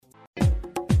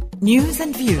News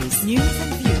and views. News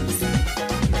and views.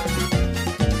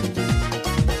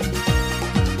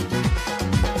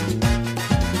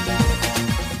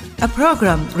 A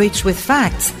program rich with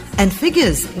facts and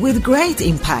figures with great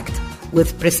impact,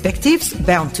 with perspectives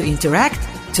bound to interact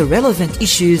to relevant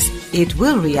issues. It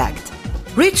will react.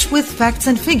 Rich with facts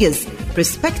and figures,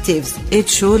 perspectives, it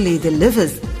surely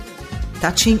delivers.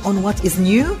 Touching on what is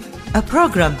new, a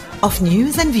program of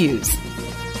news and views.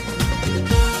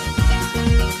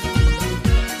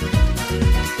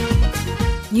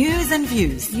 News and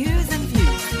views. News and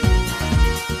views.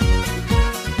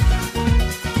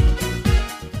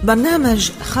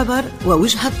 برنامج خبر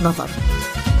ووجهة نظر.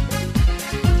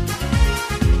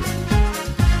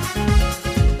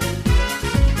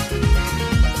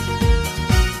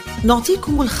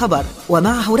 نعطيكم الخبر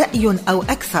ومعه رأي أو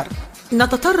أكثر.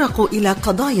 نتطرق إلى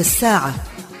قضايا الساعة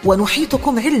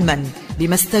ونحيطكم علما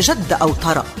بما استجد أو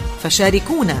طرأ،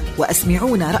 فشاركونا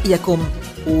وأسمعونا رأيكم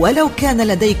ولو كان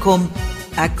لديكم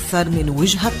أكثر من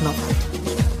وجهة نظر.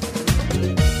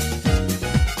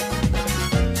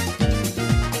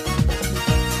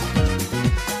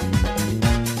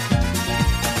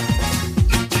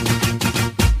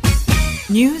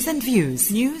 News and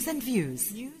views. News and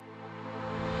views.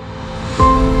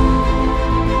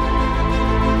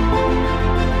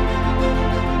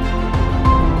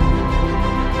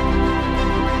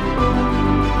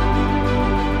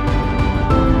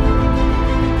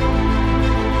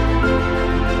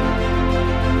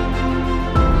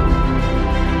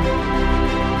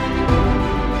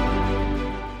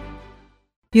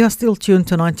 You are still tuned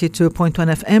to 92.1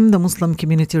 FM, the Muslim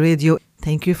Community Radio.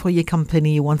 Thank you for your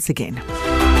company once again.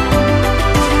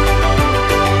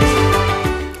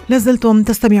 لازلتم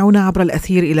تستمعون عبر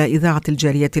الأثير إلى إذاعة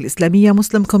الجالية الإسلامية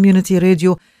مسلم كوميونيتي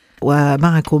راديو،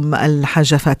 ومعكم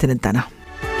الحاجة فاتن الدنا.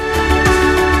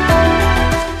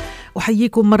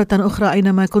 أحييكم مرة أخرى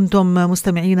أينما كنتم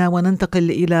مستمعين،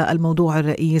 وننتقل إلى الموضوع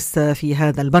الرئيس في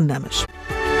هذا البرنامج.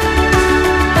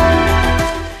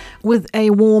 With a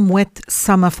warm, wet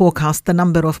summer forecast, the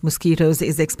number of mosquitoes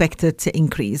is expected to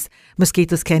increase.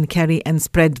 Mosquitoes can carry and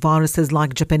spread viruses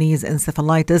like Japanese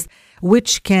encephalitis,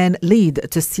 which can lead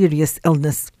to serious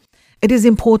illness. It is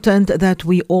important that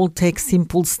we all take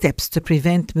simple steps to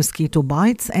prevent mosquito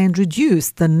bites and reduce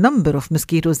the number of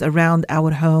mosquitoes around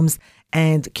our homes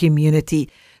and community.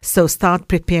 So start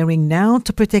preparing now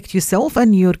to protect yourself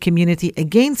and your community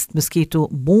against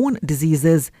mosquito-borne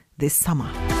diseases this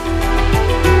summer.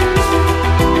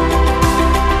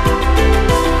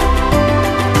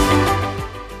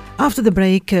 After the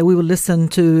break, we will listen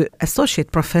to Associate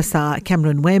Professor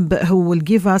Cameron Webb, who will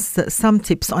give us some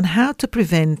tips on how to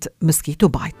prevent mosquito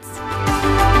bites.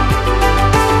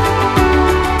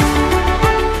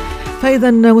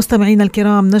 فإذا مستمعينا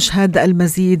الكرام، نشهد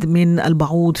المزيد من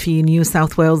البعوض في نيو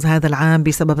ساوث ويلز هذا العام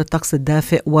بسبب الطقس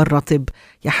الدافئ والرطب.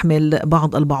 يحمل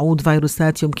بعض البعوض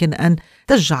فيروسات يمكن أن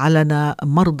تجعلنا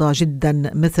مرضى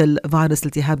جدا، مثل فيروس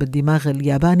التهاب الدماغ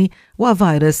الياباني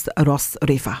وفيروس روس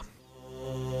ريفا.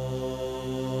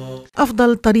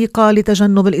 أفضل طريقة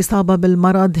لتجنب الإصابة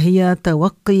بالمرض هي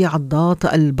توقي عضات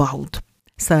البعوض.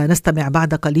 سنستمع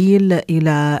بعد قليل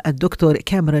إلى الدكتور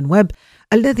كاميرون ويب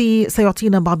الذي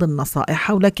سيعطينا بعض النصائح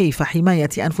حول كيف حماية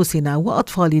أنفسنا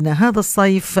وأطفالنا هذا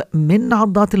الصيف من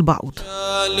عضات البعوض.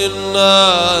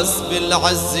 للناس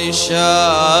بالعز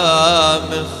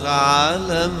شامخ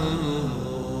علم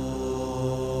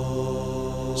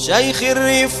شيخ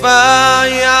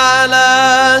الرفاع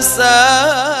على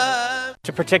سام.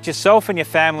 To protect yourself and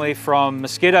your family from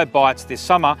mosquito bites this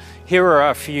summer, here are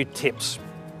a few tips.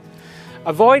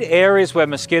 Avoid areas where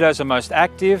mosquitoes are most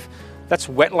active, that's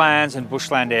wetlands and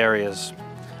bushland areas.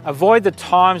 Avoid the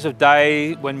times of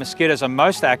day when mosquitoes are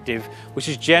most active, which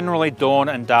is generally dawn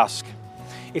and dusk.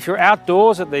 If you're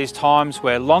outdoors at these times,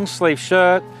 wear long sleeve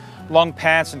shirt, long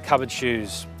pants and covered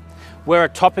shoes. Wear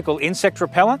a topical insect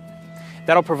repellent.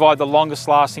 That'll provide the longest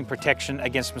lasting protection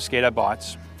against mosquito bites.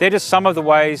 They're just some of the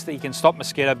ways that you can stop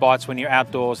mosquito bites when you're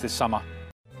outdoors this summer.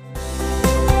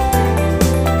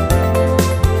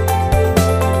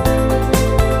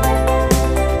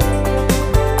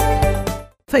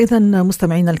 فإذا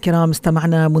مستمعينا الكرام،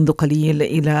 استمعنا منذ قليل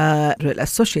إلى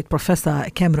الأسوشيت بروفيسور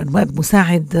كاميرون ويب،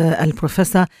 مساعد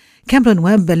البروفيسور كاميرون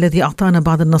ويب، الذي أعطانا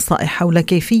بعض النصائح حول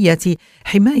كيفية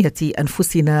حماية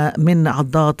أنفسنا من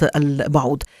عضات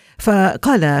البعوض.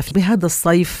 فقال بهذا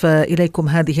الصيف إليكم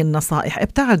هذه النصائح: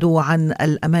 ابتعدوا عن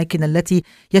الأماكن التي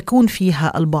يكون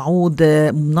فيها البعوض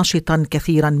نشطا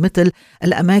كثيرا، مثل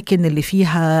الأماكن اللي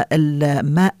فيها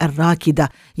الماء الراكدة،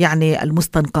 يعني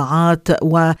المستنقعات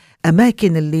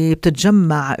وأماكن اللي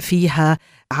بتتجمع فيها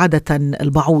عادة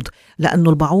البعوض، لأنه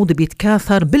البعوض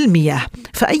بيتكاثر بالمياه،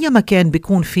 فأي مكان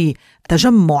بيكون فيه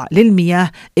تجمع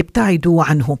للمياه ابتعدوا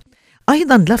عنه.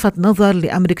 أيضا لفت نظر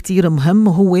لأمر كتير مهم،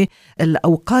 هو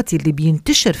الأوقات اللي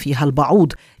بينتشر فيها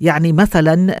البعوض، يعني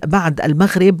مثلا بعد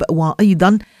المغرب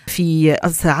وأيضا في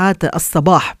ساعات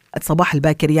الصباح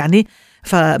الباكر يعني.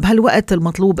 فبهالوقت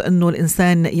المطلوب أنه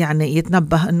الإنسان يعني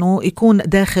يتنبه أنه يكون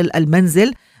داخل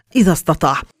المنزل إذا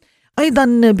استطاع.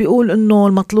 أيضا بيقول أنه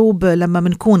المطلوب لما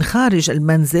منكون خارج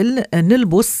المنزل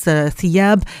نلبس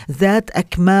ثياب ذات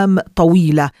أكمام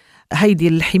طويلة، هيدي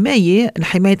لحماية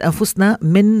أنفسنا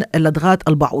من لدغات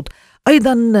البعوض.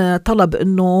 أيضا طلب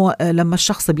أنه لما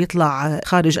الشخص بيطلع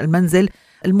خارج المنزل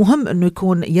المهم أنه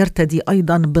يكون يرتدي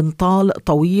أيضا بنطال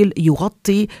طويل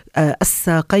يغطي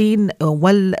الساقين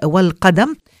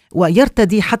والقدم،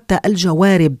 ويرتدي حتى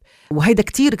الجوارب، وهيدا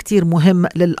كتير كتير مهم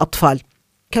للأطفال.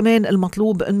 كمان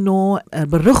المطلوب أنه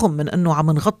بالرغم من أنه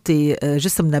عم نغطي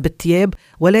جسمنا بالثياب،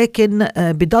 ولكن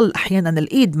بضل أحيانا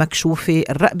الإيد مكشوفة،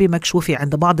 الرقبة مكشوفة،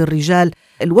 عند بعض الرجال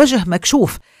الوجه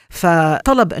مكشوف.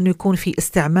 فطلب أنه يكون في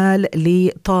استعمال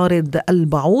لطارد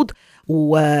البعوض،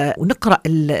 ونقرأ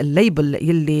الليبل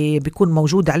يلي بيكون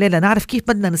موجود عليه لنعرف كيف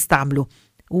بدنا نستعمله.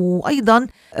 وأيضا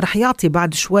رح يعطي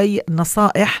بعد شوي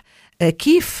نصائح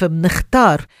كيف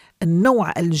بنختار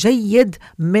النوع الجيد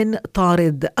من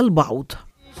طارد البعوض.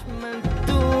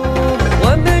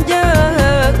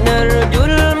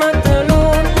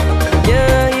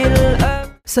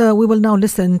 So we will now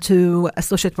listen to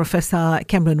Associate Professor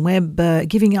Cameron Webb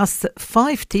giving us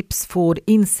 5 tips for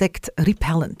insect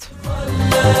repellent.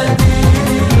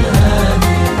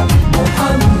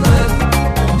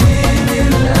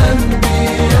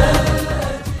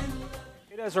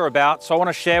 Mosquitoes are about, so I want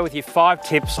to share with you 5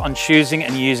 tips on choosing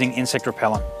and using insect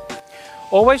repellent.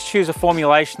 Always choose a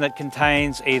formulation that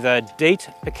contains either DEET,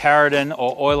 picaridin or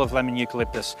oil of lemon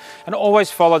eucalyptus, and always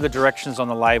follow the directions on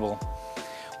the label.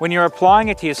 When you're applying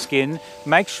it to your skin,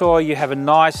 make sure you have a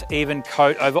nice even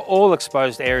coat over all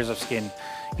exposed areas of skin.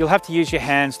 You'll have to use your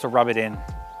hands to rub it in.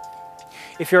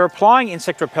 If you're applying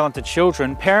insect repellent to children,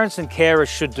 parents and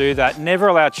carers should do that. Never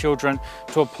allow children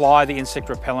to apply the insect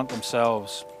repellent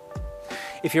themselves.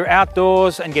 If you're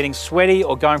outdoors and getting sweaty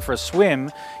or going for a swim,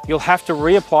 you'll have to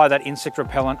reapply that insect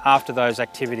repellent after those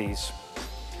activities.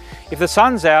 If the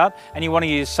sun's out and you want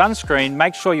to use sunscreen,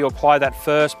 make sure you apply that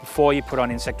first before you put on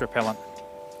insect repellent.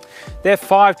 There are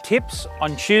 5 tips on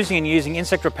choosing and using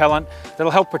insect repellent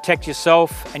that'll help protect yourself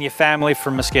and your family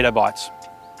from mosquito bites.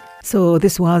 So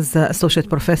this was Associate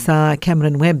Professor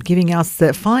Cameron Webb giving us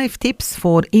 5 tips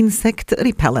for insect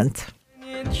repellent.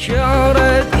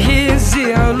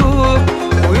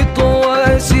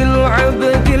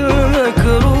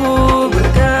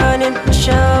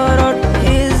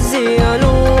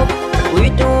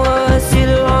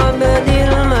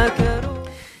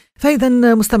 فإذا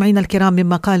مستمعينا الكرام،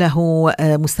 مما قاله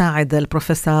مساعد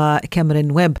البروفيسور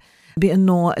كاميرون ويب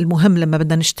بأنه المهم لما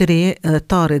بدنا نشتري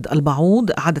طارد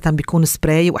البعوض عادة بيكون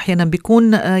سبراي، وأحيانا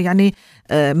بيكون يعني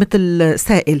مثل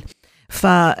سائل.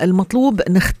 فالمطلوب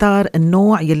نختار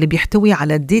النوع يلي بيحتوي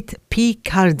على ديت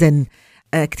بيكاردين.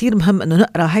 كتير مهم أنه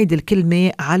نقرأ هيدي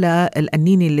الكلمة على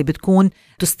القنينة اللي بتكون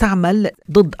تستعمل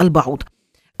ضد البعوض،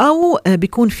 أو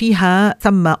بيكون فيها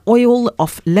ثم oil of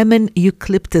lemon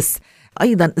eucalyptus،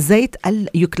 أيضا زيت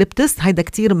اليوكليبتس. هيدا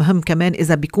كتير مهم كمان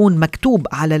إذا بيكون مكتوب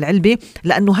على العلبة،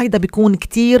 لأنه هيدا بيكون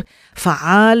كتير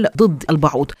فعال ضد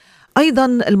البعوض. أيضا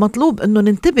المطلوب أنه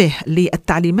ننتبه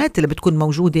للتعليمات اللي بتكون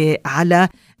موجودة على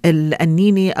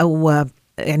القنينة أو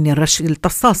يعني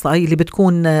الطصاصة اللي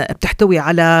بتكون بتحتوي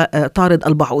على طارد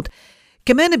البعوض.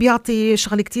 كمان بيعطي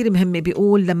شغلة كتير مهمة،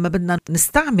 بيقول لما بدنا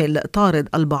نستعمل طارد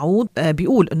البعوض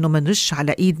بيقول أنه منرش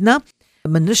على إيدنا،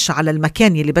 منرش على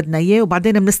المكان اللي بدنا إياه،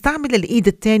 وبعدين بنستعمل الإيد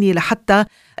التانية لحتى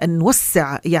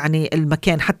نوسع يعني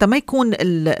المكان، حتى ما يكون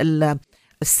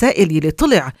السائل اللي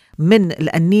طلع من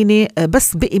القنينة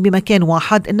بس بقي بمكان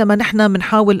واحد، إنما نحن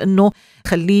بنحاول إنه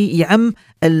خليه يعم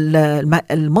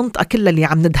المنطقة كلها اللي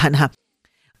عم ندهنها.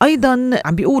 أيضا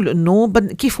عم بيقول إنه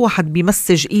كيف واحد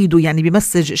بيمسج إيده، يعني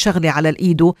بيمسج شغلة على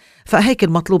الإيده، فهيك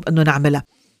المطلوب إنه نعملها.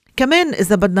 كمان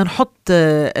إذا بدنا نحط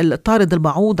طارد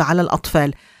البعوض على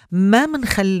الأطفال، ما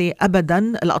منخلي أبدا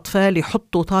الأطفال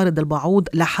يحطوا طارد البعوض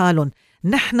لحالهم،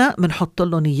 نحن منحط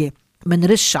لهم إياه،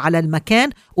 منرش على المكان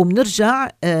ومنرجع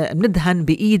ندهن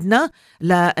بإيدنا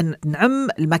لنعم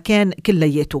المكان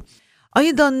كلياته.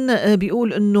 أيضا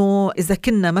بيقول إنه إذا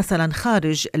كنا مثلا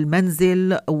خارج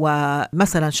المنزل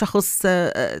ومثلا شخص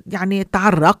يعني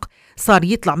تعرق، صار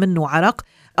يطلع منه عرق،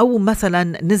 أو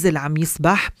مثلا نزل عم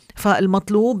يسبح،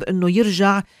 فالمطلوب إنه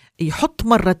يرجع يحط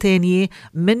مرة تانية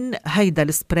من هيدا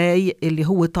السبراي اللي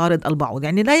هو طارد البعوض.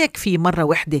 يعني لا يكفي مرة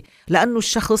واحدة، لأنه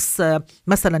الشخص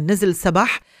مثلا نزل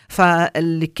سبح،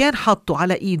 فاللي كان حاطه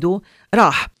على إيده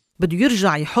راح، بده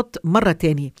يرجع يحط مرة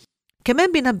تانية.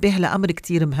 كمان بينبه لأمر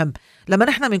كتير مهم، لما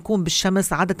نحن بنكون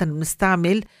بالشمس عادة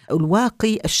نستعمل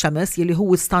الواقي الشمس يلي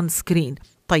هو السان سكرين.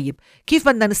 طيب كيف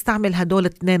بدنا نستعمل هدول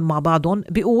الاثنين مع بعضهم؟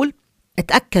 بيقول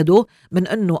اتأكدوا من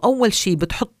أنه أول شيء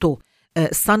بتحطوا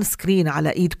السان سكرين على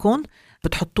إيدكم،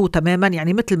 بتحطوه تماما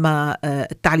يعني مثل ما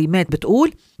التعليمات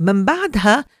بتقول. من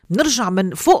بعدها نرجع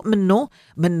من فوق منه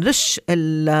منرش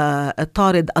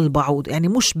الطارد البعوض، يعني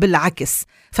مش بالعكس.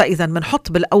 فإذا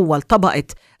منحط بالأول طبقة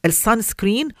السان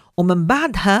سكرين ومن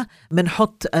بعدها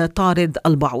منحط طارد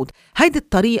البعوض. هيدي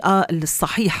الطريقة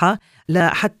الصحيحة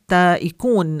لحتى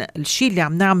يكون الشيء اللي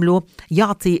عم نعمله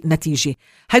يعطي نتيجة.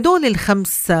 هدول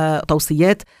ال5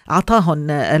 توصيات عطاهن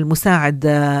المساعد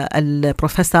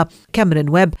البروفيسور كاميرون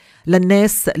ويب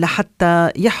للناس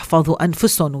لحتى يحفظوا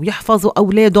أنفسهم ويحفظوا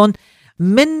أولادهم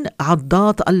من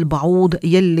عضات البعوض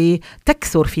يلي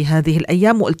تكثر في هذه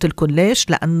الأيام. وقلت لكم ليش؟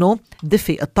 لأنه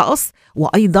دفي الطقس،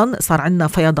 وأيضا صار عندنا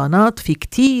فيضانات في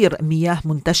كتير مياه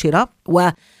منتشرة،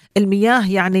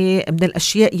 والمياه يعني من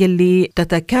الأشياء يلي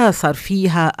تتكاثر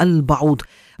فيها البعوض.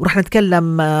 ورح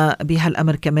نتكلم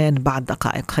بهالأمر كمان بعد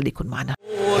دقائق، خليكن معنا.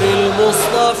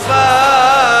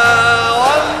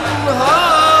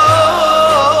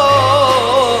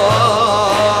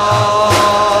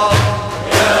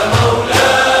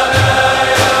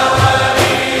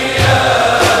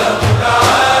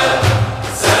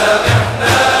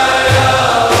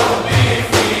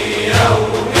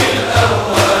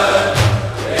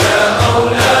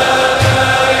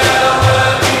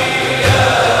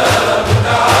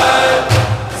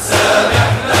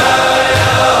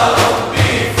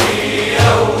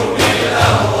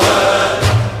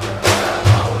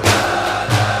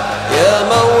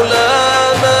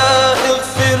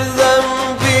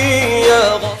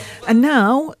 And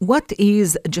now, what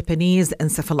is Japanese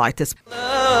encephalitis?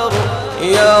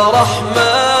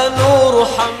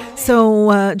 So,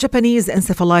 Japanese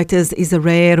encephalitis is a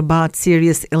rare but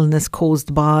serious illness caused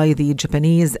by the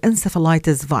Japanese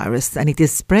encephalitis virus, and it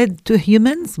is spread to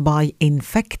humans by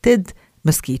infected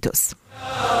mosquitoes.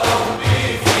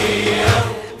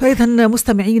 فإذا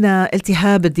مستمعينا،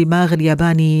 التهاب الدماغ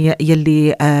الياباني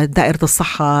يلي دائرة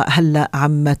الصحة هلأ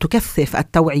عم تكثف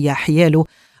التوعية حياله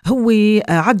هو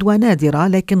عدوى نادرة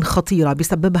لكن خطيرة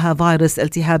بسببها فيروس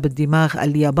التهاب الدماغ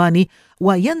الياباني،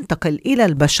 وينتقل إلى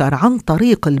البشر عن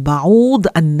طريق البعوض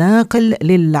الناقل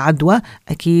للعدوى،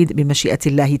 أكيد بمشيئة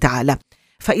الله تعالى.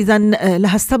 فإذا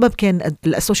لهالسبب كان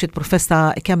الأسوشيت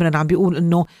بروفيسور كاميرون عم بيقول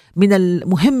إنه من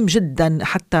المهم جدا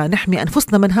حتى نحمي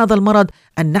أنفسنا من هذا المرض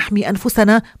أن نحمي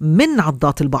أنفسنا من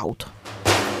عضات البعوض.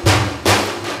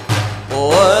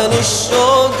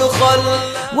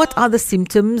 What are the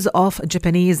symptoms of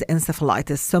Japanese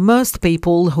encephalitis? So most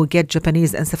people who get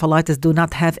Japanese encephalitis do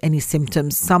not have any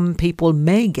symptoms. Some people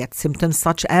may get symptoms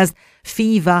such as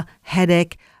fever,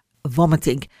 headache,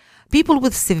 vomiting. People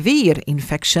with severe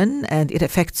infection, and it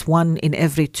affects 1 in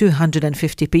every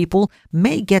 250 people,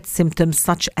 may get symptoms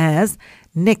such as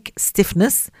neck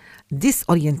stiffness,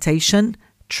 disorientation,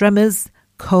 tremors,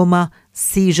 coma,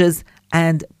 seizures,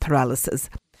 and paralysis.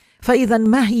 فإذا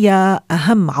ما هي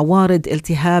أهم عوارض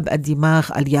التهاب الدماغ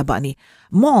الياباني؟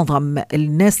 معظم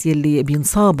الناس يلي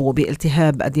بينصابوا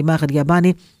بالتهاب الدماغ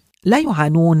الياباني لا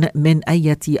يعانون من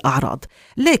أي أعراض،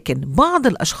 لكن بعض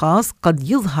الأشخاص قد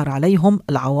يظهر عليهم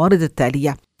العوارض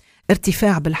التالية: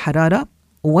 ارتفاع بالحرارة،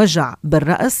 وجع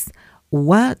بالرأس،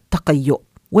 وتقيؤ.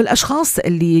 والأشخاص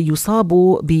اللي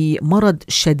يصابوا بمرض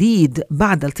شديد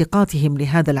بعد التقاطهم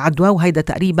لهذا العدوى، وهذا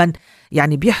تقريبا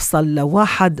يعني بيحصل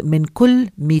لواحد من كل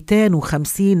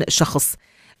 250 شخص،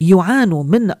 يعانوا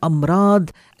من أمراض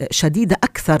شديدة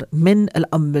أكثر من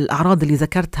الأعراض اللي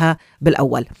ذكرتها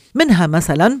بالأول. منها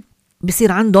مثلا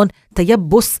بصير عندهم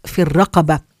تيبس في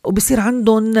الرقبة، وبصير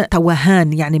عندهم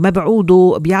توهان، يعني ما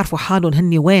بعودوا بيعرفوا حالهم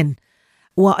هني وين.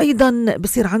 وأيضا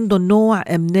بصير عندهم نوع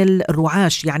من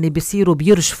الرعاش، يعني بصيروا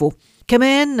بيرجفوا.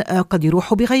 كمان قد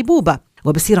يروحوا بغيبوبة،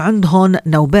 وبصير عندهم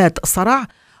نوبات صرع،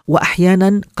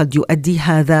 وأحيانا قد يؤدي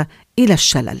هذا إلى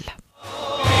الشلل.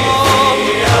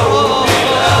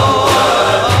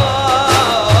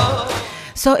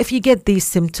 So if you get these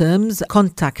symptoms,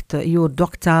 contact your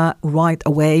doctor right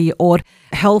away or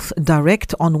Health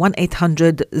Direct on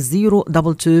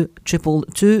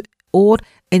 1-800-022-222 or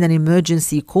in an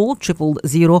emergency call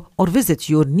 000 or visit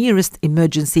your nearest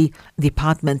emergency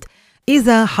department.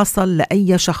 إذا حصل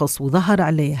لأي شخص وظهر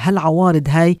عليه هالعوارض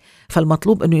هاي،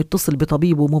 فالمطلوب أنه يتصل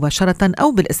بطبيبه مباشرة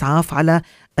أو بالإسعاف على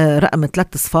رقم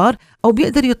 3 صفار، أو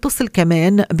بيقدر يتصل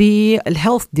كمان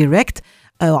بالهيلث دايركت،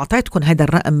 وأعطيتكم هذا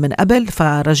الرقم من قبل،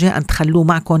 فرجاء تخلوه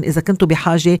معكم إذا كنتوا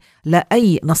بحاجة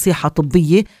لأي نصيحة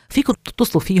طبية. فيكم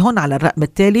تتصلوا فيهم على الرقم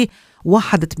التالي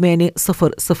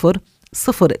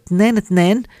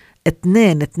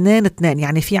 1-800-022-222،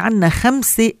 يعني في عنا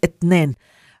 5-2.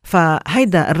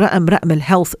 فهيدا الرقم رقم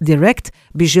الهيلث دايركت،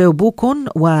 بيجاوبوكم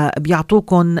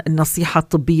وبيعطوكم النصيحة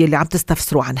الطبية اللي عم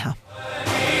تستفسروا عنها.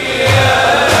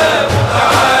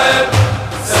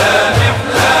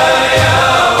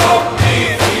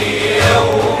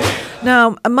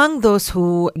 Now, among those who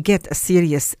get a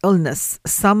serious illness,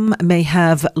 some may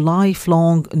have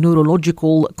lifelong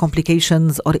neurological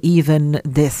complications or even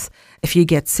death. If you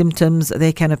get symptoms,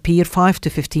 they can appear 5 to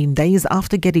 15 days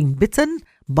after getting bitten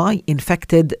by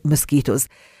infected mosquitoes.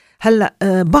 هلأ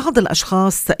بعض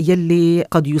الأشخاص يلي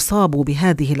قد يصابوا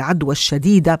بهذه العدوى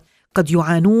الشديدة قد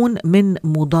يعانون من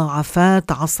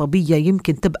مضاعفات عصبية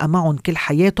يمكن تبقى معهم كل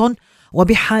حياتهم،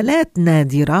 وبحالات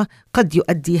نادرة قد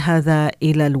يؤدي هذا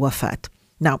إلى الوفاة.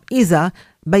 نعم، إذا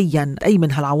بيّن أي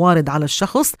من هالعوارض على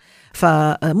الشخص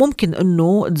فممكن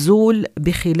أنه تزول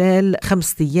بخلال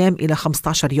 5 أيام إلى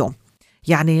 15 يوم.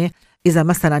 يعني إذا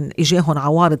مثلا إجاهن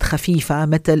عوارض خفيفة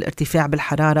مثل ارتفاع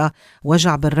بالحرارة،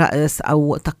 وجع بالرأس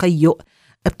أو تقيؤ،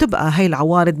 بتبقى هاي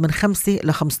العوارض من 5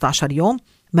 ل 15 يوم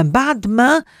من بعد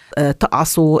ما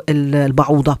تقعصوا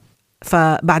البعوضة.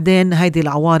 فبعدين هذه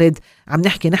العوارض، عم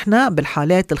نحكي نحن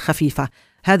بالحالات الخفيفة،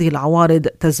 هذه العوارض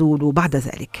تزول بعد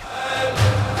ذلك.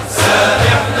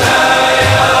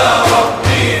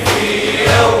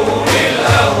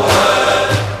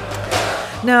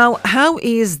 Now, how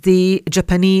is the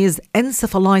Japanese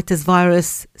encephalitis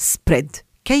virus spread?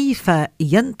 كيف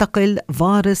ينتقل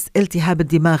فيروس التهاب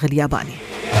الدماغ الياباني؟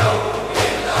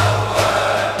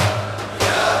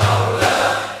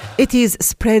 It is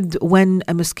spread when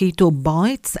a mosquito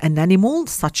bites an animal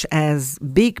such as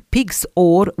big pigs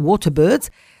or water birds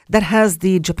that has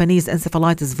the Japanese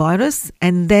encephalitis virus,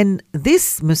 and then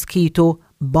this mosquito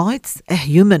bites a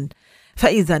human.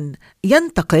 فإذا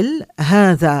ينتقل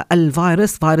هذا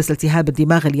الفيروس، فيروس التهاب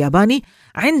الدماغ الياباني،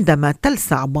 عندما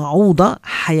تلسع بعوضة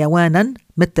حيوانا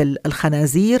مثل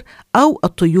الخنازير أو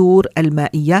الطيور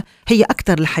المائية. هي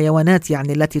أكثر الحيوانات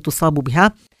يعني التي تصاب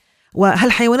بها،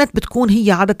 وهالحيوانات بتكون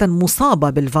هي عادة مصابة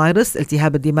بالفيروس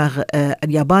التهاب الدماغ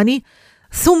الياباني.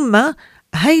 ثم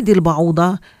هيدي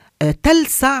البعوضة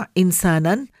تلسع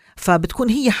إنسانا، فبتكون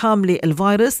هي حاملة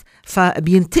الفيروس،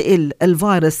 فبينتقل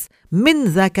الفيروس من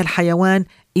ذاك الحيوان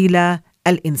إلى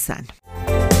الإنسان.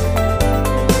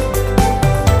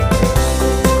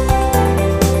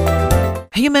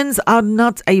 Humans are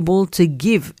not able to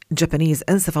give Japanese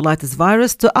encephalitis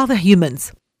virus to other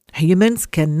humans. Humans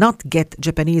cannot get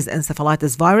Japanese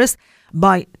encephalitis virus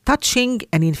by touching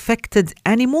an infected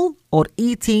animal or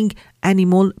eating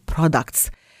animal products.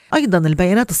 أيضاً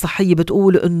البيانات الصحية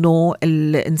بتقول إنه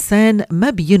الإنسان ما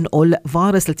بينقل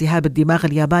فيروس التهاب الدماغ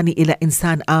الياباني إلى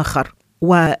إنسان آخر،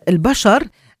 والبشر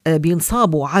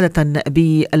بينصابوا عادة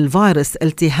بالفيروس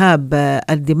التهاب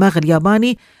الدماغ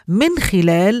الياباني من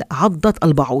خلال عضة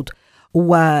البعوض.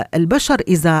 والبشر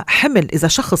إذا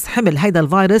شخص حمل هيدا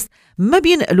الفيروس ما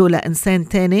بينقلوا لإنسان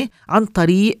تاني عن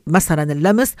طريق مثلا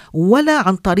اللمس، ولا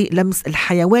عن طريق لمس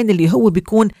الحيوان اللي هو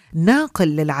بيكون ناقل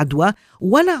للعدوى،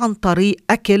 ولا عن طريق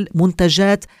أكل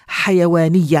منتجات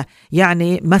حيوانية.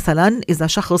 يعني مثلا إذا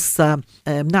شخص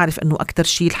بنعرف أنه أكتر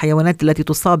شيء الحيوانات التي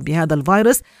تصاب بهذا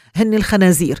الفيروس هن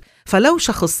الخنازير، فلو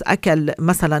شخص أكل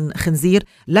مثلا خنزير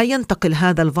لا ينتقل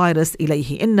هذا الفيروس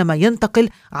إليه، إنما ينتقل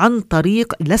عن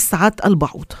طريق لسعة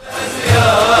البعوض.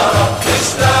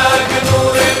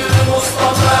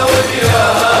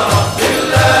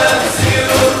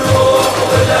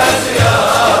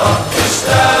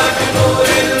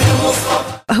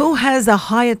 Who has a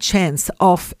higher chance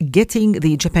of getting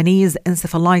the Japanese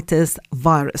encephalitis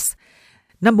virus?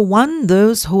 Number one,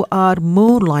 those who are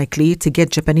more likely to get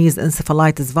Japanese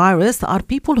encephalitis virus are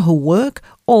people who work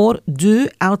or do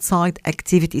outside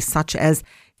activities such as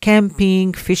camping,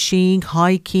 fishing,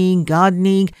 hiking,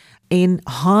 gardening in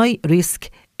high-risk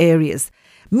areas.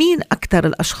 مين أكثر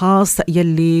الأشخاص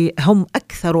يلي هم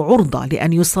أكثر عرضة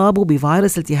لأن يصابوا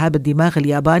بفيروس التهاب الدماغ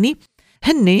الياباني؟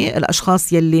 هن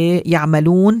الأشخاص يلي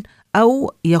يعملون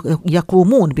أو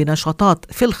يقومون بنشاطات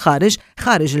في الخارج،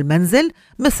 خارج المنزل،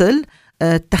 مثل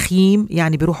التخييم،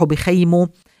 يعني بيروحوا بخيموا،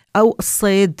 أو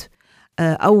الصيد،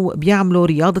 أو بيعملوا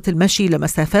رياضة المشي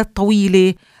لمسافات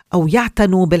طويلة، أو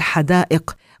يعتنوا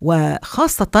بالحدائق،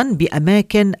 وخاصة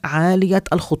بأماكن عالية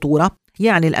الخطورة.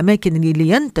 يعني الأماكن اللي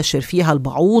ينتشر فيها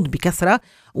البعوض بكثرة،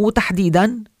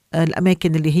 وتحديدا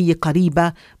الأماكن اللي هي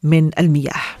قريبة من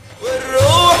المياه.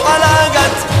 والروح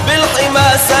لاقت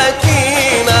بالحما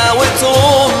سكينة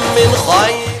وتروم من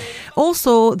خير.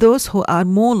 Also, those who are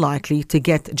more likely to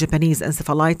get Japanese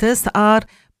encephalitis are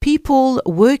people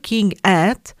working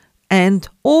at and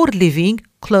or living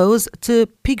close to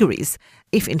piggeries.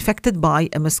 If infected by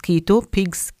a mosquito,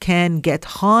 pigs can get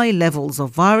high levels of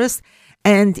virus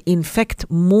and infect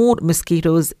more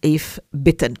mosquitoes if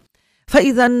bitten.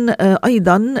 فإذا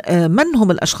أيضا من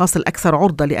هم الأشخاص الأكثر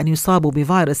عرضة لأن يصابوا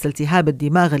بفيروس التهاب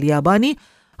الدماغ الياباني؟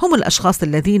 هم الأشخاص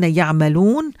الذين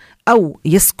يعملون أو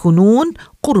يسكنون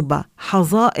قرب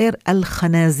حظائر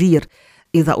الخنازير.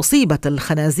 إذا أصيبت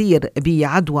الخنازير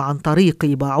بعدوى عن طريق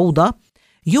بعوضة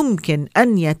يمكن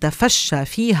أن يتفشى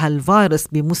فيها الفيروس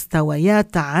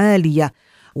بمستويات عالية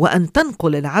وأن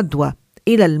تنقل العدوى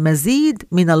إلى المزيد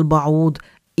من البعوض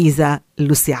إذا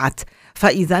لسعت.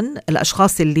 فإذا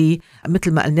الأشخاص اللي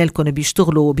مثل ما قلنا لكم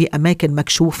بيشتغلوا بأماكن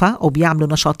مكشوفة أو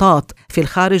بيعملوا نشاطات في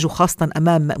الخارج وخاصة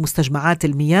أمام مستجمعات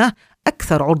المياه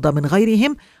أكثر عرضة من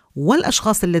غيرهم،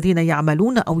 والأشخاص الذين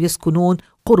يعملون أو يسكنون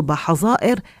قرب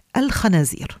حظائر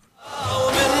الخنازير.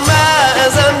 ومن ماء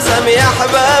زمزم يا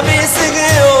حبابي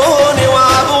سقيوني،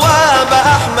 وعبواب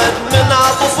أحمد من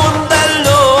عطف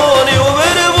دلوني،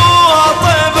 وبربوع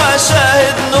طيبة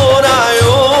شاهد نور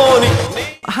عيوني.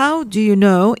 How do you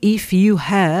know if you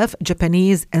have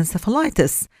Japanese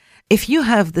encephalitis? If you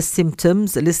have the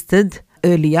symptoms listed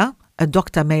earlier, a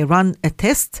doctor may run a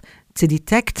test to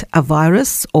detect a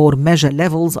virus or measure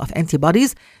levels of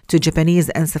antibodies to Japanese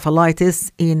encephalitis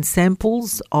in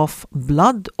samples of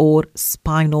blood or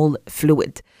spinal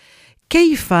fluid.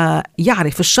 كيف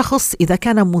يعرف الشخص إذا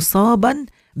كان مصاباً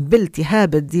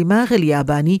بالتهاب الدماغ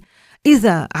الياباني؟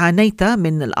 إذا عانيت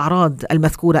من الأعراض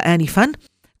المذكورة آنفاً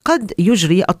قد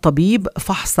يجري الطبيب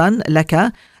فحصاً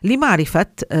لك لمعرفة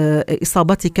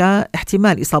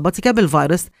احتمال إصابتك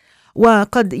بالفيروس،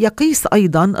 وقد يقيس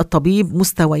أيضاً الطبيب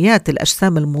مستويات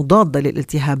الأجسام المضادة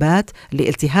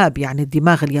لالتهاب يعني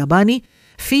الدماغ الياباني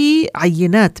في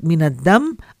عينات من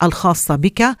الدم الخاصة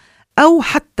بك أو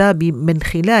حتى من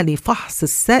خلال فحص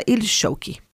السائل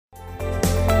الشوكي.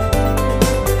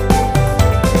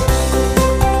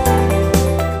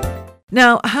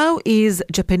 Now, how is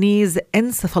Japanese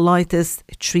encephalitis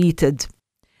treated?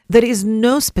 There is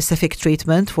no specific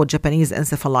treatment for Japanese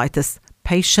encephalitis.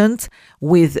 Patients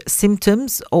with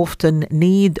symptoms often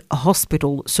need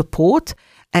hospital support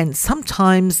and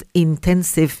sometimes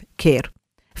intensive care.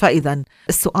 فإذا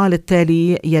السؤال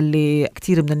التالي يلي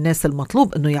كتير من الناس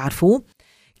المطلوب أنه يعرفوه: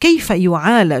 كيف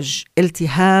يعالج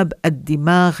التهاب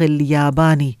الدماغ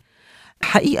الياباني؟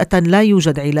 حقيقة لا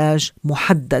يوجد علاج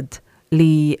محدد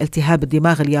لالتهاب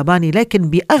الدماغ الياباني، لكن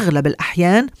بأغلب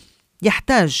الأحيان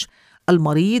يحتاج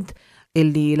المريض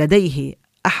اللي لديه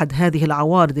أحد هذه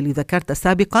العوارض اللي ذكرت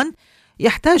سابقا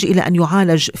يحتاج إلى أن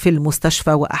يعالج في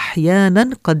المستشفى، وأحيانا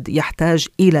قد يحتاج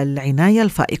إلى العناية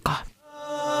الفائقة.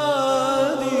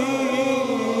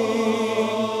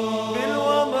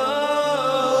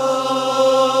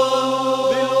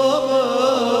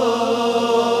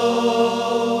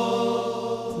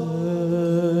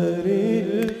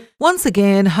 Once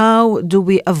again, how do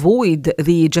we avoid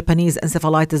the Japanese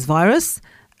encephalitis virus?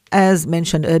 As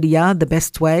mentioned earlier, the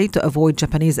best way to avoid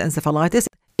Japanese encephalitis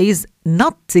is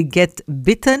not to get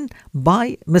bitten by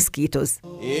mosquitoes.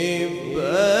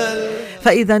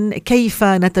 فإذا كيف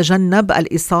نتجنب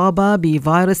الإصابة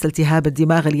بفيروس التهاب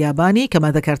الدماغ الياباني؟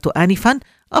 كما ذكرت آنفا،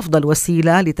 أفضل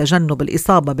وسيلة لتجنب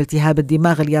الإصابة بالتهاب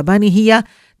الدماغ الياباني هي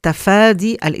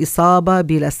تفادي الإصابة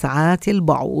بلسعات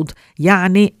البعوض،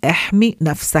 يعني احمي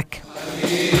نفسك.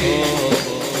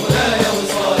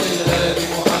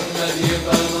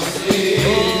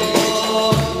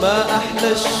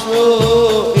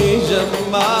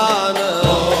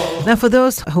 Now, for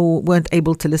those who weren't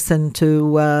able to listen to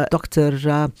Dr.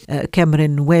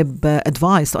 Cameron Webb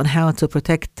advice on how to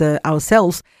protect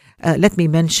ourselves, let me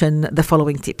mention the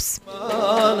following tips.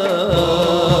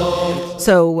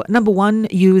 So, number one,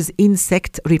 use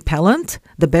insect repellent.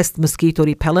 The best mosquito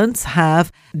repellents have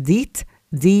DEET,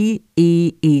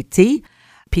 D-E-E-T,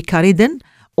 picaridin,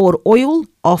 or oil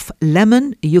of lemon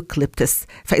eucalyptus.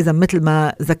 فإذا مثل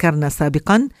ما ذكرنا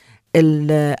سابقا،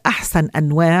 الأحسن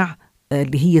أنواع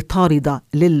اللي هي طاردة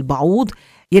للبعوض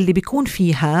يلي بيكون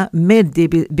فيها مادة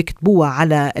بيكتبوها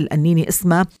على القنينة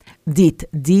اسمها DEET,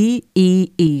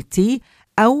 D-E-E-T،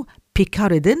 أو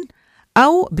picaridin،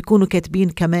 أو بيكونوا كاتبين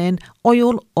كمان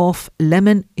oil of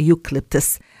lemon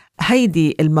eucalyptus.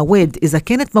 هيدي المواد إذا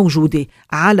كانت موجودة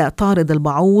على طارد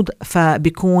البعوض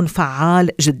فبيكون فعال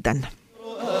جدا.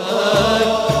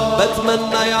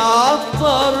 بتمنى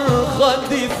يعطر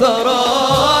خدي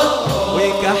ثرات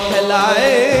ويكحل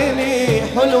عيني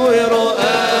حلو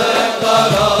رؤاك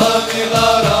غرامي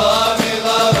غرامي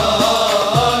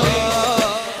غرامي.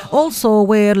 Also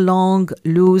wear long,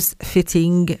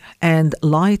 loose-fitting and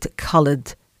light-colored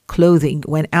clothing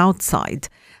when outside.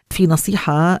 في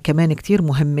نصيحة كمان كتير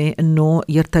مهمة إنه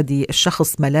يرتدي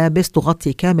الشخص ملابس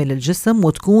تغطي كامل الجسم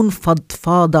وتكون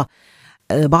فضفاضة.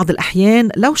 بعض الأحيان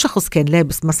لو شخص كان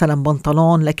لابس مثلا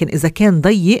بنطلون لكن إذا كان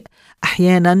ضيق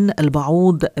أحيانا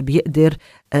البعوض بيقدر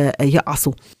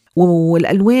يقعصه.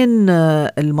 والألوان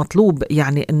المطلوب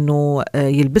يعني إنه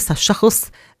يلبسها الشخص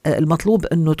المطلوب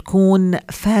إنه تكون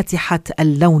فاتحة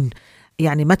اللون،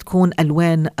 يعني ما تكون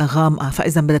ألوان غامقة.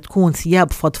 فإذا بدها تكون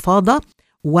ثياب فضفاضة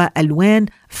وألوان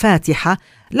فاتحة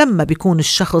لما بيكون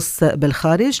الشخص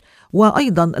بالخارج.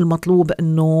 وأيضا المطلوب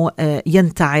أنه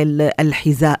ينتعل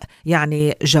الحذاء،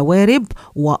 يعني جوارب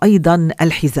وأيضا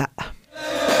الحذاء.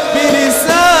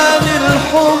 بلسان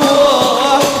الحمر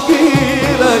أحكي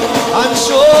لك عن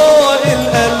شوق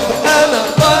القلب أنا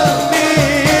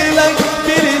غني لك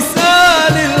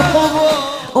بلسان الحمر.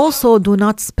 Also, do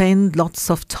not spend lots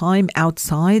of time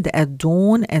outside at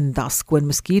dawn and dusk when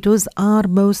mosquitoes are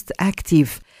most active.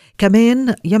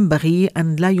 كمان ينبغي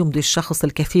أن لا يمضي الشخص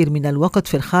الكثير من الوقت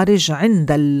في الخارج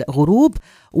عند الغروب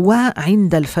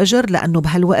وعند الفجر، لأنه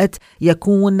بهالوقت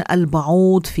يكون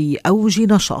البعوض في أوج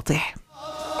نشاطه.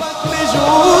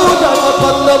 لجودك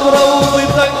أطلب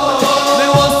روضتك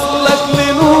لوصلك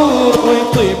لنور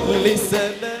ويطيب لي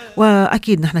سلام.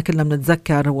 وأكيد نحن كلنا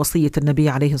بنتذكر وصية النبي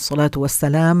عليه الصلاة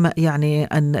والسلام، يعني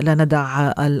أن لا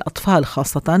ندع الأطفال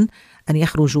خاصة أن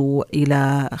يخرجوا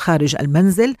إلى خارج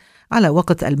المنزل على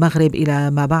وقت المغرب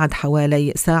إلى ما بعد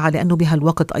حوالي ساعة، لأنه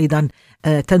بهالوقت أيضا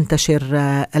تنتشر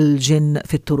الجن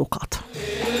في الطرقات.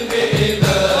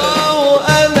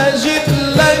 وأنا جيت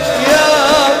لك يا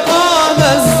طعم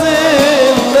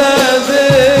الزين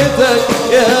ناديتك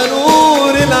يا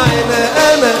نور العين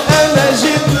أنا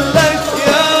جيت لك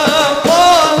يا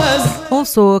طعم الزين.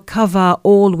 Also cover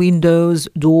all windows,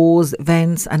 doors,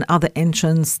 vents and other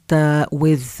entrances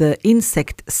with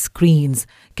insect screens.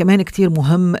 كمان كتير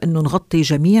مهم أنه نغطي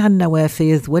جميع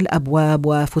النوافذ والأبواب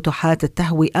وفتحات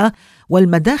التهوئة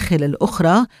والمداخل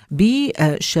الأخرى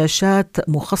بشاشات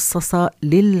مخصصة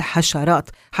للحشرات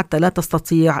حتى لا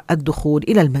تستطيع الدخول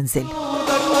إلى المنزل.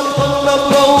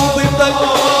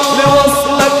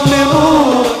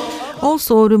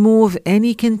 Also remove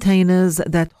any containers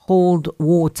that hold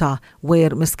water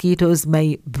where mosquitoes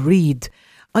may breed.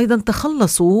 أيضا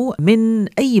تخلصوا من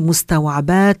أي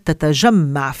مستوعبات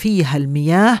تتجمع فيها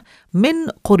المياه من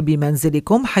قرب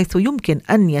منزلكم حيث يمكن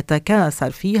أن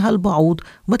يتكاثر فيها البعوض.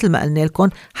 مثل ما قلنا لكم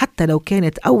حتى لو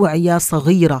كانت أوعية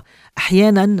صغيرة،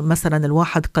 أحيانا مثلا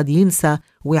الواحد قد ينسى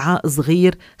وعاء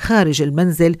صغير خارج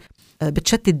المنزل،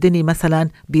 بتشتت الدنيا مثلا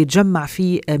بيتجمع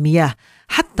فيه مياه،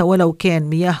 حتى ولو كان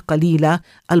مياه قليلة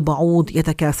البعوض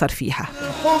يتكاثر فيها.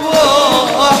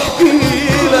 أحكي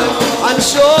لك عن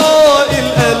شوق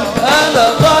القلب أنا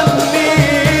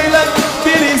غني لك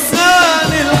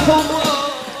بلسان الحمر.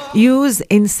 Use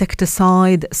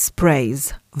insecticide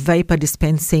sprays, vapor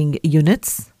dispensing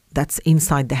units, that's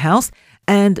inside the house,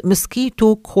 and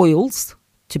mosquito coils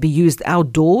to be used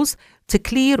outdoors to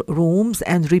clear rooms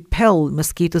and repel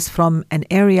mosquitoes from an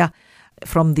area,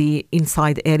 from the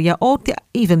inside area or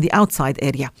even the outside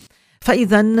area.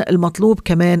 فإذا المطلوب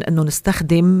كمان أنه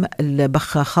نستخدم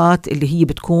البخاخات اللي هي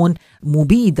بتكون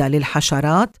مبيدة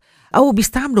للحشرات، أو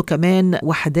بيستعملوا كمان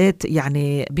وحدات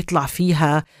يعني بيطلع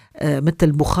فيها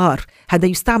مثل بخار، هذا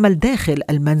يستعمل داخل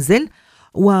المنزل.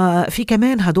 وفي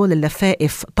كمان هدول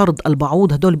اللفائف طرد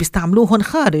البعوض، هدول بيستعملوهن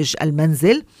خارج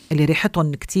المنزل اللي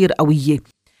ريحتهم كتير قوية،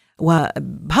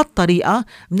 وبهالطريقة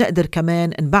بنقدر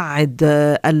كمان نبعد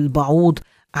البعوض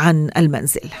عن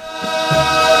المنزل.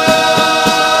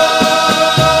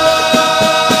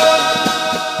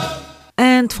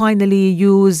 And finally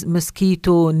use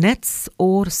mosquito nets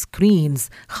or screens،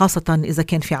 خاصة إذا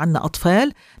كان في عنا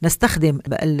أطفال نستخدم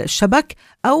الشبك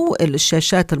أو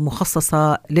الشاشات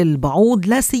المخصصة للبعوض،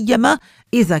 لا سيما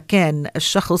إذا كان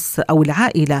الشخص أو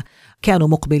العائلة كانوا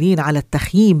مقبلين على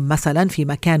التخييم مثلا في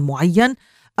مكان معين،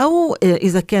 أو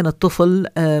إذا كان الطفل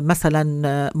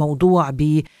مثلا موضوع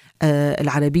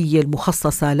بالعربية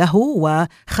المخصصة له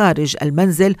وخارج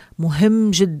المنزل.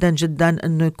 مهم جدا جدا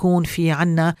أنه يكون في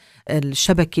عنا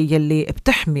الشبكة يلي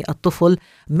بتحمي الطفل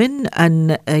من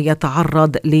أن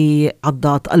يتعرض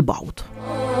لعضات البعوض.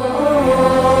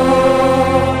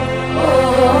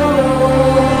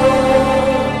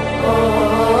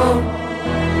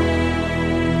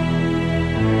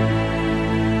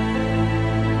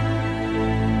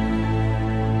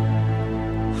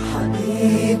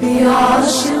 حبيبي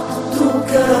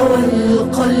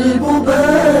والقلب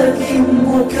باك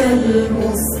بكى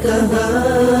المستهان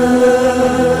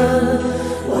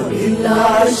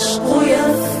وبالعشق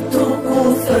يفتك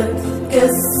فتك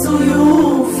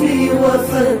السيوف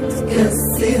وفتك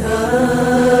السهام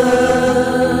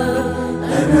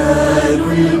أنال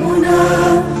المنى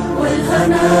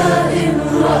والهنا إن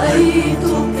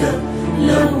رأيتك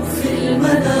لو في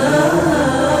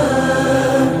المنام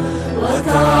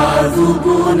وتعذب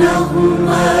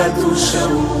نغمات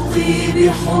شوقي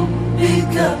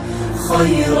بحبك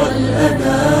خير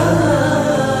الأنام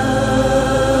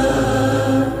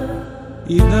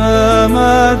إذا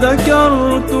ما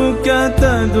ذكرتك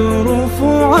تذرف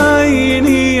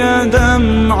عيني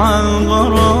دمع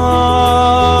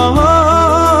الغرام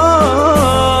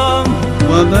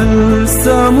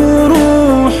وبلسم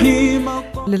روحي.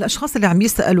 للأشخاص اللي عم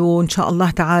يسألوا إن شاء الله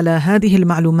تعالى هذه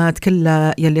المعلومات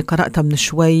كلها يلي قرأتها من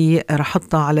شوي رح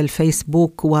أحطها على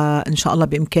الفيسبوك، وإن شاء الله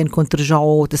بإمكانكم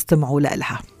ترجعوا وتستمعوا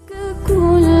لها.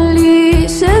 كل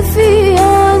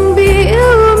شفيع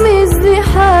بإرم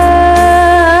الزحام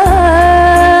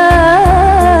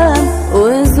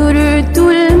وزرت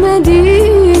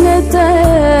المدينة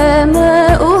ما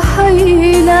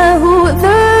أحيي له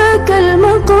ذاك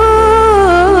المقام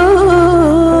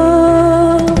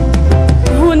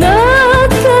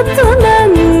هناك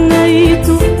تمنيت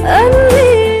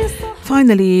أني.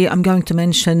 Finally, I'm going to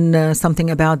mention something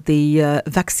about the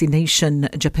vaccination,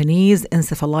 Japanese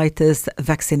encephalitis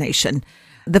vaccination.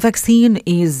 The vaccine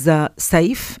is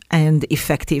safe and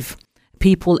effective.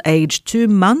 People aged 2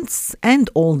 months and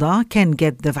older can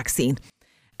get the vaccine.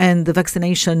 And the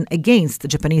vaccination against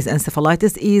Japanese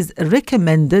encephalitis is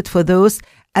recommended for those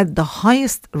at the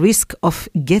highest risk of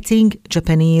getting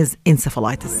Japanese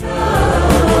encephalitis.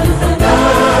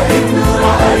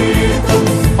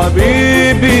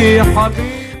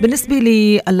 بالنسبة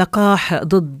للقاح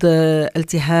ضد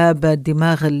التهاب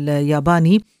الدماغ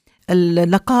الياباني،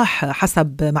 اللقاح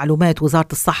حسب معلومات وزارة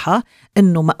الصحة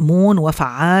أنه مأمون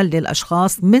وفعال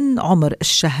للأشخاص من عمر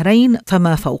 2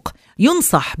 فما فوق.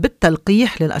 ينصح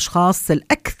بالتلقيح للأشخاص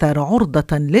الأكثر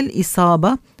عرضة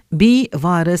للإصابة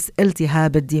بفيروس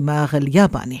التهاب الدماغ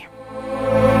الياباني.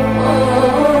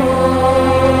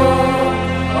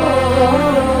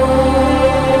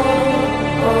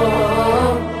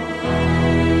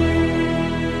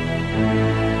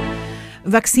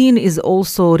 Vaccine is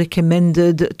also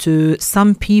recommended to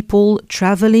some people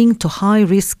traveling to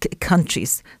high-risk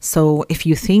countries. So if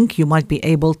you think you might be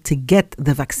able to get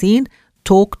the vaccine,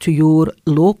 talk to your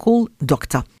local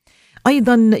doctor.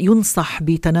 أيضا ينصح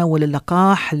بتناول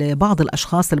اللقاح لبعض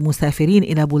الأشخاص المسافرين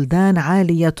إلى بلدان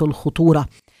عالية الخطورة.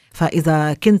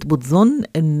 فإذا كنت بتظن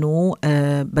أنه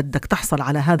بدك تحصل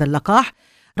على هذا اللقاح،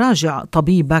 راجع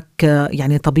طبيبك،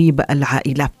 يعني طبيب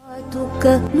العائلة.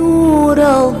 نور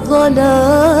الظلام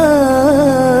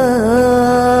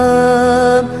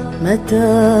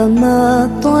متى ما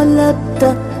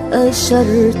طلبت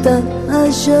أشرت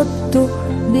أجبت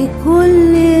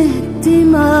بكل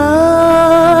اهتمام.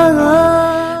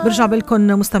 برجع بلكم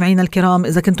مستمعينا الكرام،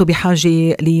 إذا كنتوا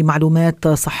بحاجة لمعلومات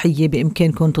صحية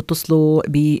بإمكانكم تتصلوا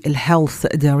بالهيلث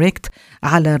دايركت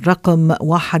على الرقم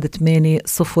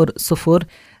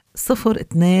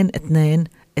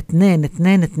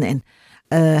 1-800-022-222.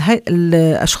 هاي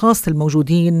الأشخاص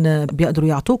الموجودين بيقدروا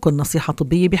يعطوكم نصيحة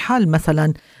طبية بحال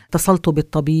مثلا اتصلتوا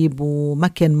بالطبيب وما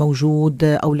كان موجود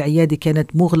أو العيادة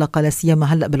كانت مغلقة، لا سيما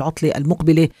هلأ بالعطلة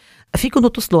المقبلة. فيكم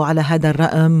تتصلوا على هذا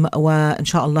الرقم وإن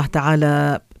شاء الله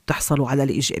تعالى تحصلوا على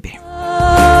الإجابة.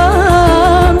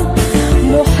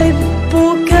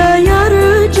 محبك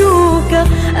يرجوك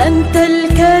أنت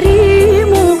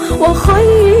الكريم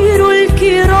وخير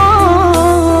الكرام.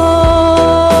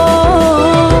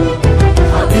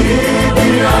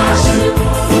 حبيبي عاشق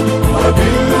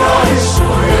وبالعشق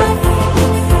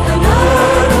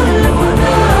ينال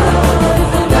المنى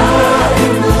لا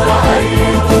إن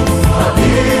رأيت.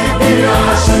 حبيبي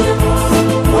عاشق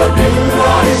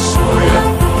وبالعشق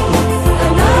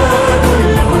ينال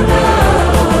المنى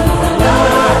لا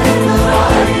إن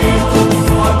رأيت.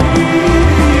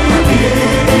 حبيبي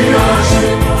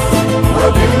عاشق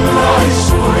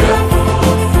وبالعشق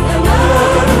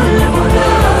ينال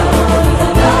المنى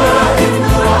لا إن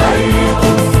رأيت.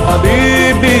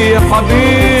 حبيبي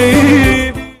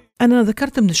أنا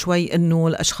ذكرت من شوي أنه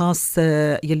الأشخاص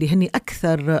يلي هن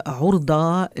أكثر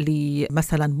عرضة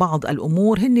لمثلا بعض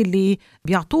الأمور هن اللي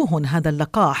بيعطوهن هذا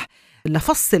اللقاح.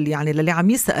 لفصل يعني للي عم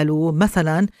يسألوا،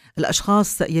 مثلا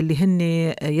الأشخاص يلي هن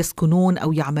يسكنون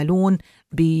أو يعملون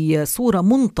بصورة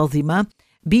منتظمة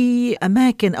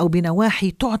بأماكن أو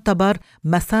بنواحي تعتبر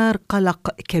مسار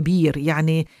قلق كبير.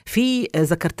 يعني في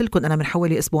ذكرت لكم أنا من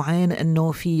حوالي أسبوعين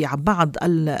أنه في بعض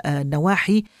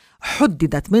النواحي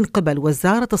حددت من قبل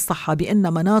وزارة الصحة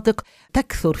بأن مناطق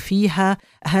تكثر فيها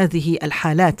هذه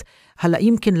الحالات. هلأ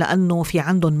يمكن لأنه في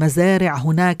عندهم مزارع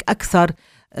هناك أكثر،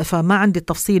 فما عندي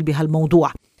التفصيل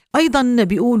بهالموضوع. أيضا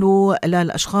بيقولوا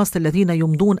للأشخاص الذين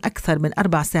يمضون أكثر من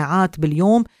 4 ساعات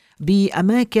باليوم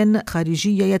بأماكن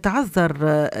خارجية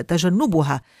يتعذر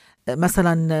تجنبها،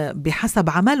 مثلا بحسب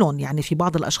عملهم. يعني في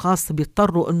بعض الأشخاص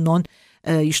بيضطروا أنهم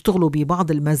يشتغلوا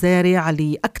ببعض المزارع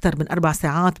لأكثر من 4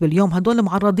 ساعات باليوم، هدول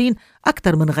معرضين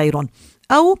أكثر من غيرهم.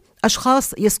 أو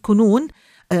أشخاص يسكنون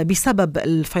بسبب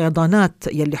الفيضانات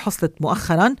يلي حصلت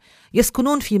مؤخرا،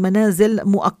 يسكنون في منازل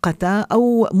مؤقتة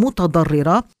أو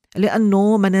متضررة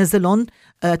لأنه منازلهم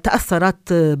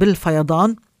تأثرت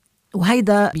بالفيضان،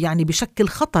 وهيدا يعني بشكل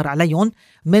خطر عليهم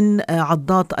من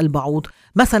عضات البعوض.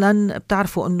 مثلا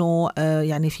بتعرفوا أنه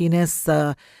يعني في ناس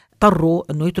اضطروا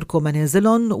أنه يتركوا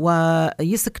منازلهم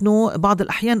ويسكنوا، بعض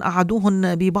الأحيان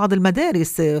قعدوهم ببعض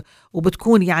المدارس،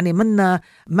 وبتكون يعني ما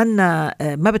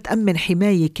بتأمن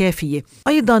حماية كافية.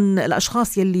 أيضا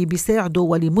الأشخاص يلي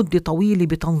بيساعدوا ولمدة طويلة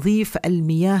بتنظيف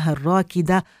المياه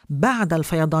الراكدة بعد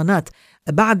الفيضانات.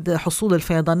 بعد حصول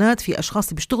الفيضانات في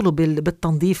أشخاص بيشتغلوا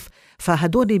بالتنظيف،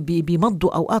 فهدول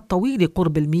بيمضوا أوقات طويلة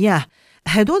قرب المياه.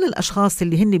 هدول الأشخاص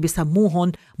اللي هن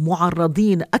بيسموهم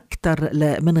معرضين أكثر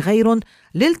من غيرهم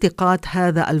لالتقاط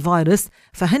هذا الفيروس،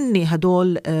 فهن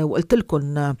هدول. وقلت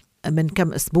لكم من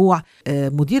كم أسبوع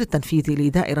مدير التنفيذي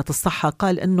لدائرة الصحة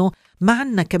قال إنه ما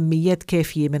عندنا كميات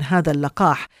كافية من هذا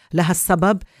اللقاح،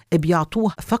 لهالسبب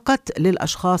بيعطوه فقط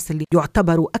للأشخاص اللي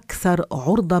يعتبروا أكثر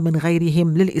عرضة من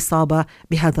غيرهم للإصابة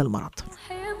بهذا المرض.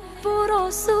 أحب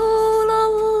رسول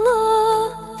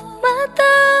الله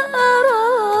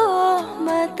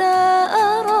متى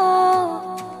أرى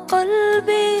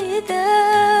قلبي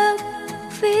داب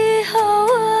في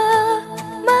هواه،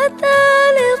 متى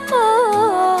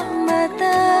لقاه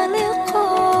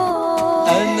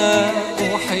أنا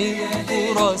أحب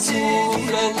رسول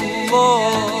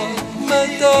الله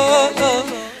متى.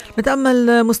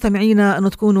 نتأمل مستمعينا أن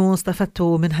تكونوا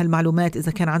استفدتوا من هالمعلومات.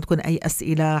 إذا كان عندكم أي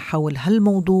أسئلة حول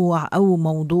هالموضوع أو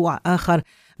موضوع آخر،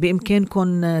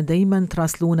 بإمكانكم دايما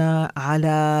تراسلونا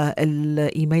على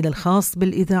الإيميل الخاص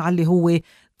بالإذاعة اللي هو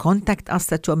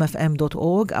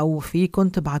contact@2mfm.org، أو فيكم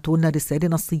تبعتوا لنا رسالة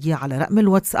نصية على رقم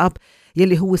الواتساب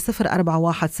يلي هو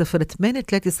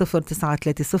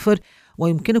 0410830930،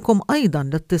 ويمكنكم أيضا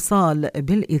الاتصال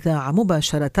بالإذاعة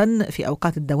مباشرة في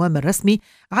أوقات الدوام الرسمي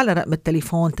على رقم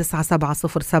التليفون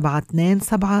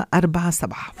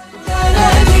 97072747.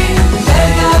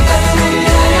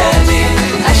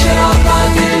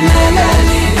 أشرقت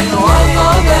الملالي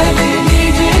وطاب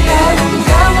بالهجلال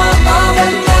كما طاب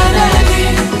التنادي،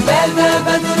 بدا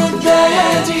بدر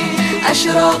الدياجي.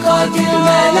 أشرقت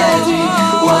الملالي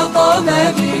وطاب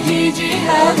به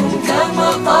جهاد كما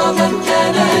طاب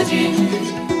التناجي.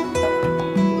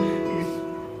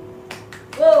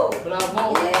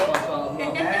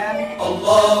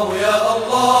 الله يا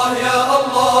الله يا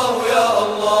الله يا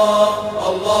الله،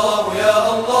 الله يا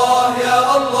الله يا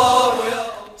الله يا.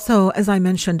 So, as I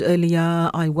mentioned earlier,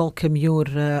 I welcome your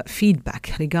feedback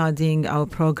regarding our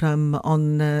program on,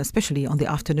 especially on the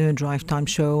afternoon drive time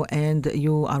show, and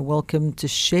you are welcome to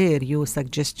share your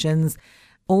suggestions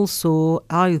also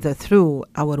either through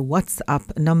our WhatsApp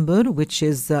number, which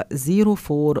is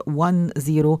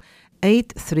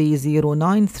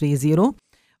 0410830930,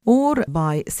 or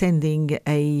by sending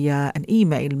an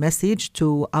email message to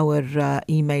our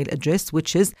email address,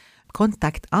 which is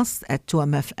contact us at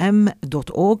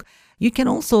 2mfm.org. You can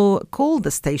also call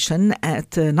the station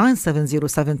at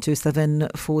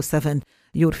 970-727-47.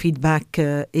 Your feedback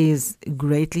is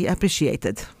greatly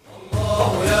appreciated.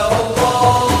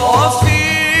 وفي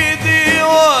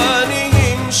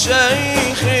ديوانهم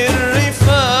شيخ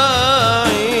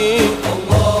الرفاعي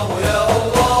الله يا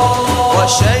الله،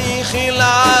 وشيخ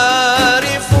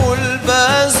العارف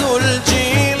الباز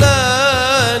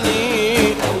الجيلاني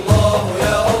الله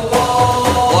يا الله،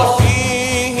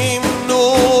 وفيهم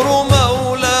نور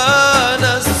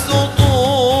مولانا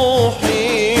السطوحي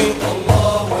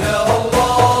الله يا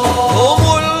الله. هم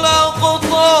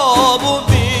الأقطاب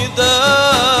بدا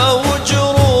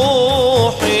وجروح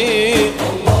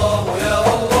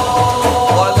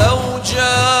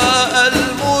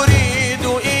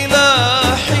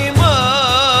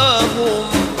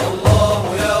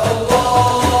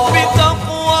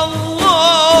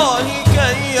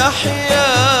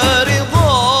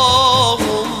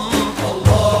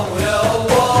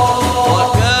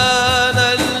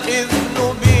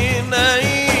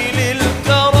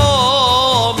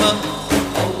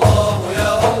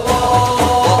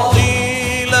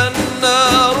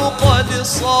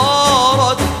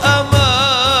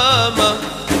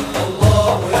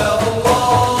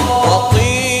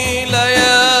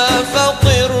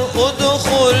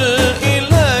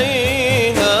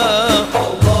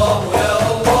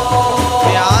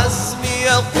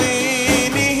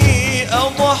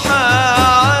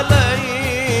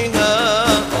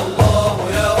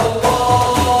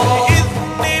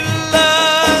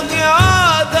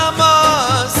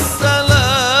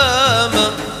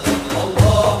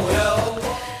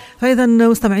وإذا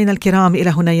مستمعينا الكرام، إلى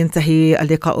هنا ينتهي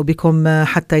اللقاء بكم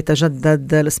حتى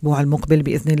يتجدد الأسبوع المقبل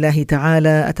بإذن الله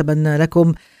تعالى. أتمنى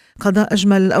لكم قضاء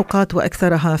أجمل أوقات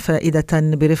وأكثرها فائدة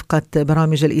برفقة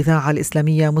برامج الإذاعة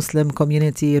الإسلامية مسلم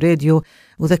كوميونيتي راديو.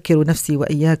 أذكر نفسي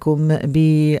وإياكم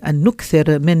بأن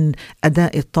نكثر من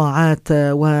أداء الطاعات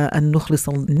وأن نخلص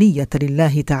النية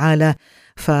لله تعالى،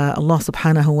 فالله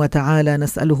سبحانه وتعالى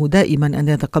نسأله دائما أن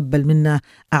يتقبل منا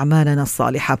أعمالنا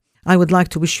الصالحة. I would like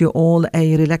to wish you all a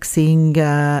relaxing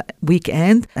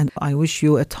weekend, and I wish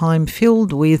you a time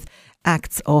filled with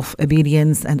acts of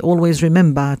obedience, and always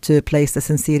remember to place a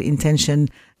sincere intention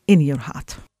in your heart.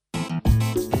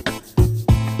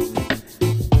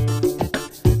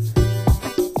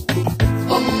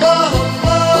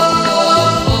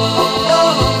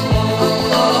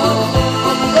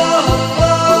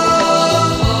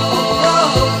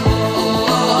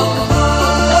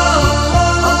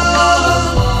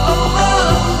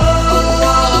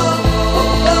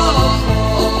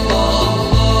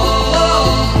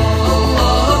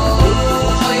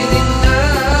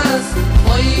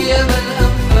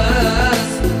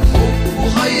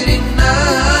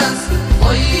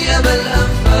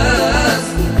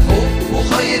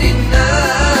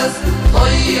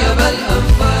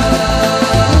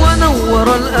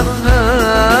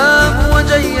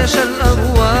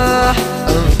 الأرواح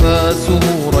أنفاسه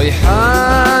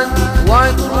ريحان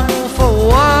وعطره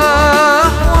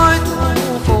فواح وعطره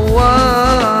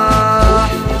فواح.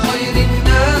 خير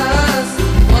الناس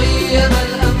طيب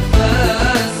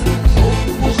الأنفاس،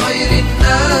 حب خير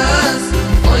الناس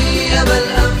طيب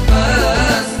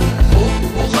الأنفاس،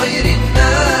 حب خير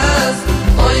الناس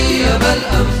طيب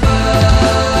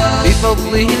الأنفاس.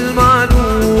 بفضله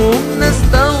المعلوم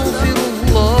نستغفر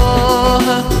الله،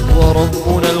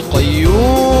 وربنا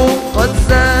القيوم قد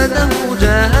زاده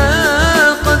جاها،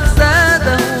 قد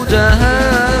زاده جاها.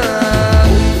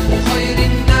 حب خير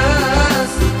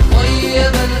الناس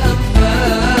طيب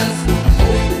الأنفاس،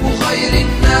 حب خير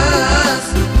الناس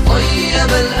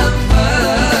طيب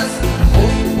الأنفاس،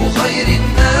 حب خير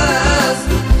الناس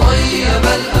طيب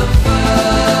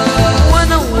الأنفاس.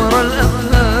 ونور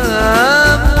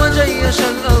الأفهام وجيش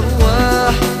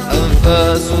الأرواح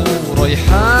أنفاسه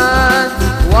ريحان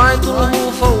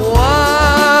وعطره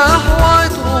فواح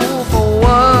وعطره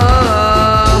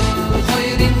فواح. حب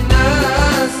خير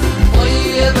الناس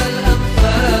طيب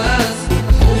الأنفاس،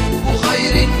 حب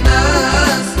خير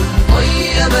الناس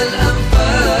طيب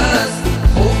الأنفاس،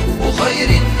 حب خير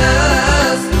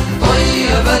الناس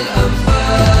طيب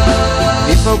الأنفاس.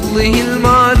 بفضله